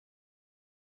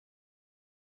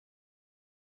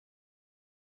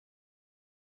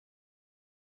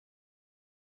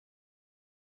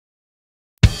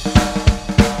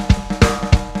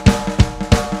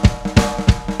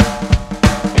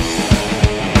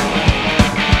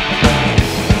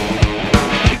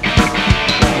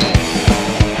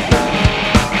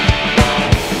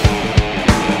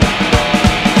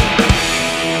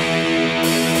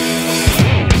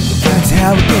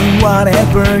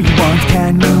whatever you want,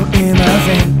 can you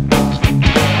imagine?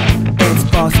 It's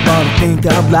possible to think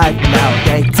of life now.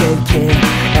 They take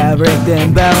care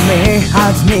everything but me.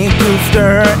 I just need to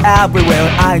stir everywhere.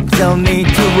 I don't need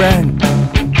to run.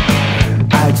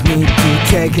 I just need to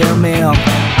take a meal.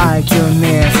 I don't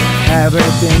need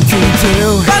everything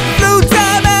to do.